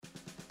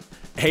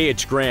Hey,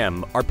 it's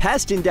Graham. Our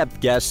past in-depth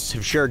guests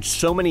have shared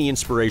so many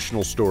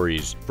inspirational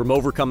stories, from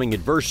overcoming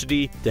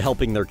adversity to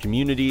helping their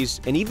communities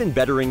and even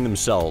bettering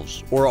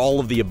themselves, or all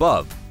of the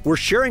above. We're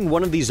sharing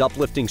one of these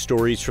uplifting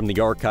stories from the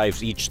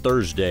archives each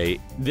Thursday.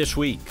 This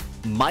week,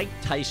 Mike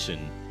Tyson.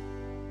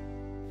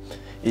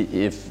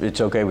 If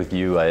it's okay with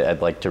you,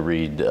 I'd like to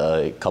read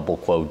a couple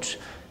quotes,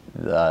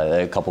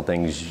 a couple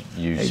things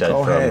you said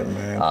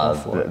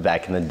from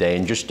back in the day,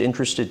 and just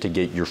interested to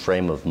get your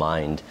frame of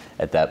mind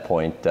at that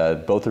point.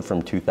 Both are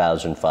from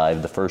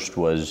 2005. The first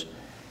was,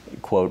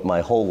 quote,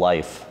 "My whole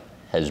life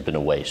has been a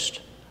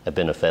waste. I've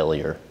been a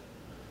failure."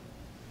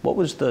 What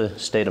was the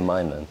state of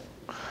mind then?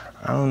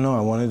 I don't know.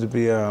 I wanted to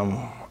be a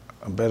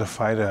better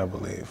fighter, I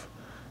believe.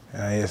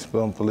 And I just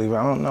don't believe,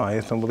 I don't know, I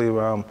just don't believe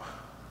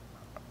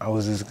I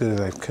was as good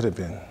as I could have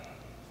been.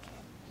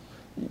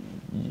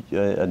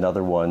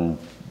 Another one,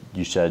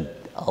 you said,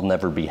 "I'll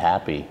never be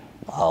happy.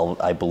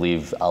 I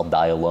believe I'll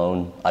die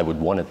alone. I would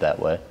want it that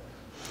way."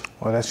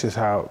 Well, that's just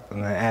how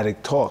an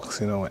addict talks.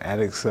 You know, when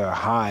addicts are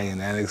high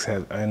and addicts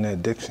have an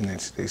addiction,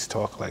 they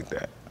talk like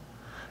that.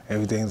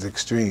 Everything's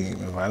extreme.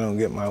 If I don't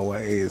get my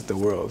way, it's the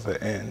world's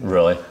the end.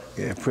 Really?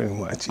 Yeah, pretty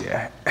much,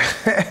 yeah.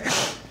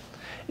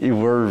 You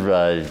were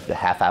a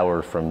half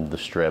hour from the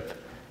Strip.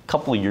 A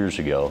couple of years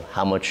ago,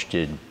 how much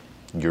did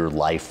your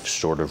life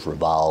sort of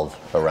revolve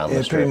around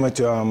the Strip? Pretty much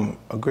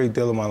a great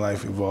deal of my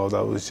life evolved.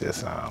 I was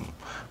just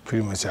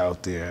pretty much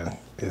out there.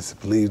 It's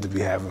believed to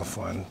be having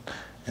fun,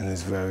 and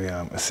it's very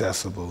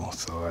accessible,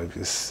 so I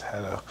just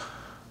had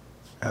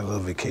a little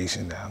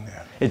vacation down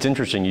there. It's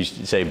interesting you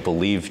say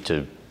believed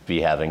to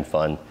be having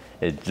fun.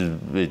 It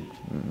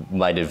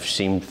might have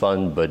seemed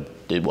fun, but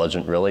it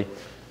wasn't really.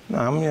 No,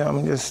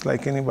 I'm just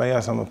like anybody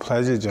else. I'm a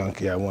pleasure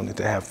junkie. I wanted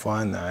to have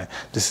fun.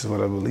 This is what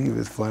I believe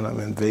is fun. I'm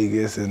in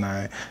Vegas, and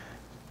I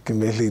can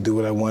basically do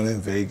what I want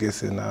in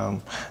Vegas,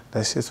 and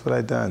that's just what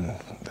I done.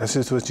 That's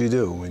just what you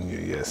do when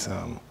you just,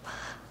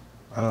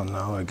 I don't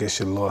know, I guess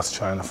you're lost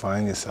trying to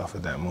find yourself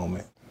at that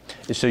moment.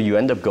 So you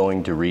end up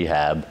going to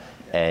rehab,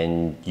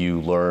 and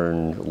you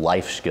learn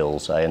life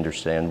skills, I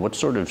understand. What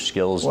sort of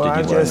skills did you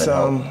learn that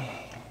helped?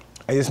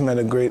 I just met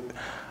a great,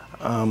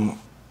 I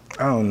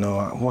don't know,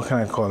 what can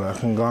I call it? A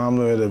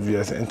conglomerate of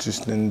just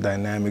interesting,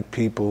 dynamic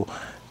people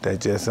that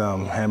just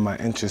had my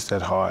interest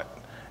at heart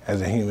as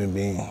a human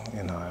being,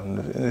 you know. And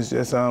it's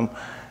just,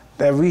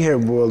 that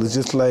rehab world is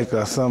just like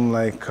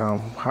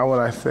how would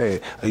I say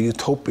it? A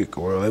utopic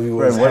world.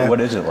 Everyone's happy.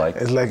 What is it like?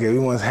 It's like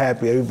everyone's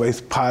happy,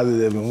 everybody's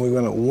positive, and we're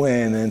gonna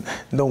win, and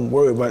don't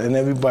worry about it. And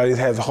everybody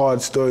has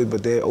hard stories,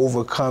 but they're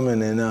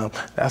overcoming, and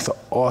that's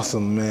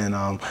awesome,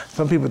 man.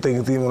 Some people think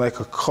it's even like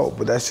a cult,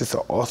 but that's just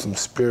an awesome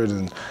spirit,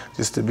 and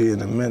just to be in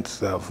the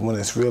midst of when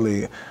it's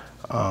really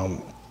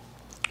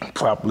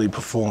properly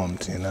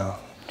performed, you know.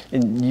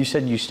 And you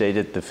said you stayed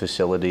at the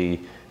facility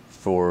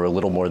for a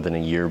little more than a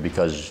year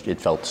because it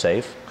felt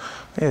safe?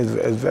 Yeah,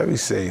 it's very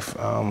safe.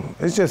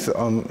 It was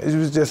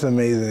just an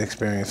amazing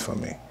experience for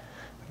me.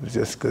 It was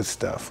just good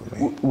stuff for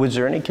me. Was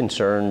there any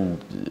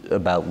concern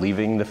about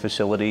leaving the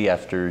facility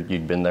after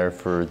you'd been there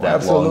for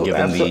that long,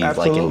 given the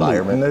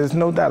environment? And there's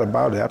no doubt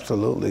about it,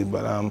 absolutely.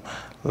 But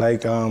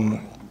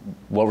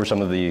what were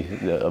some of the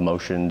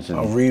emotions and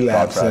a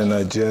relapse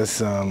and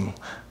just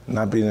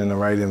not being in the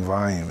right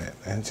environment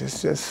and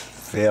just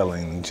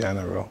failing in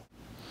general.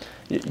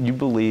 You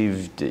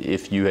believed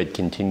if you had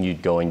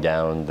continued going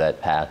down that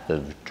path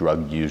of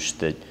drug use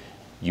that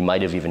you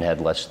might have even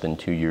had less than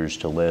 2 years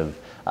to live.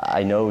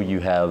 I know you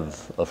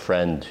have a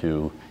friend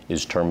who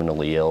is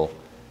terminally ill.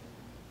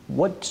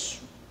 What's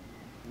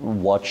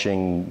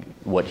watching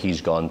what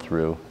he's gone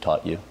through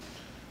taught you?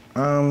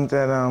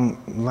 That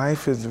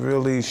life is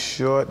really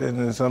short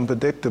and it's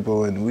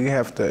unpredictable, and we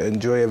have to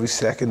enjoy every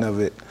second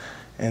of it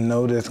and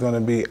know there's going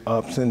to be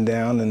ups and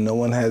downs, and no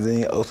one has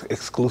any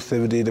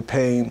exclusivity to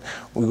pain.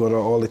 We're going to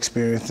all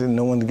experience it.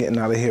 No one's getting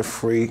out of here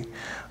free.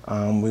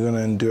 We're going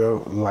to endure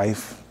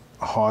life,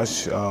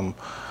 harsh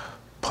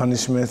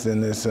punishments,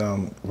 and there's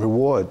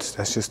rewards.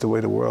 That's just the way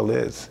the world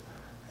is.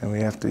 And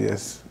we have to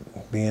just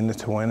be in it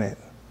to win it.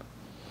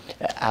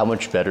 How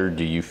much better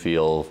do you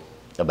feel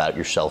about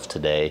yourself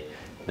today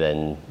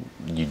than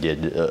you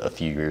did a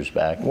few years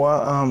back?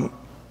 Well,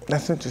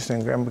 that's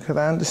interesting, Graham, because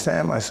I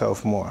understand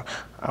myself more.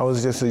 I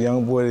was just a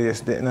young boy that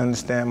just didn't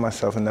understand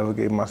myself and never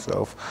gave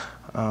myself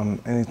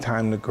any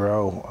time to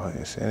grow or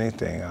just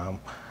anything.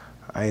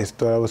 I just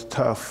thought I was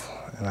tough,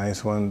 and I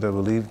just wanted to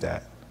believe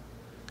that.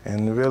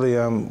 And really,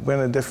 we're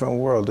in a different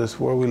world. This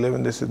world we live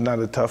in, this is not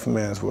a tough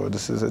man's world.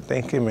 This is a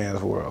thinking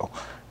man's world.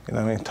 You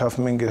know what I mean? Tough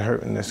men get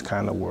hurt in this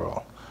kind of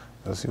world.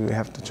 So we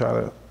have to try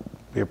to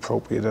be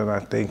appropriate in our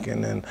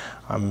thinking and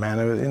our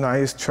manner. You know, I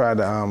just try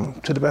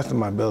to the best of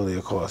my ability,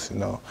 of course, you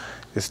know,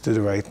 just do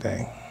the right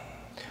thing.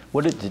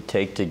 What did it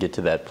take to get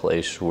to that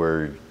place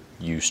where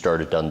you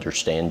started to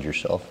understand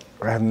yourself?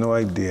 I have no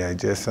idea. I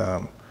just,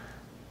 I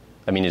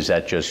mean, is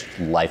that just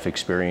life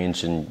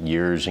experience and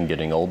years and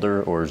getting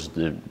older, or is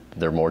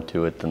there more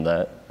to it than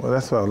that? Well,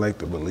 that's what I would like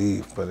to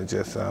believe, but it's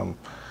just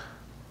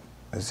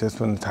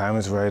when the time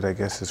is right, I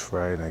guess it's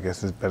right. I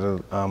guess it's better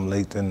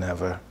late than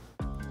never.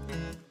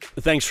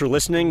 Thanks for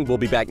listening. We'll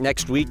be back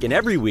next week and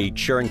every week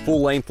sharing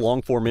full-length,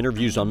 long-form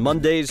interviews on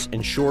Mondays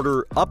and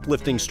shorter,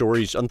 uplifting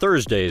stories on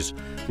Thursdays.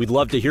 We'd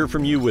love to hear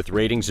from you with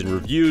ratings and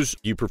reviews.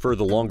 Do you prefer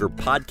the longer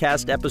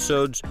podcast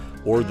episodes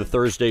or the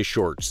Thursday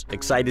shorts?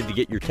 Excited to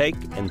get your take,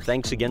 and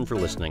thanks again for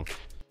listening.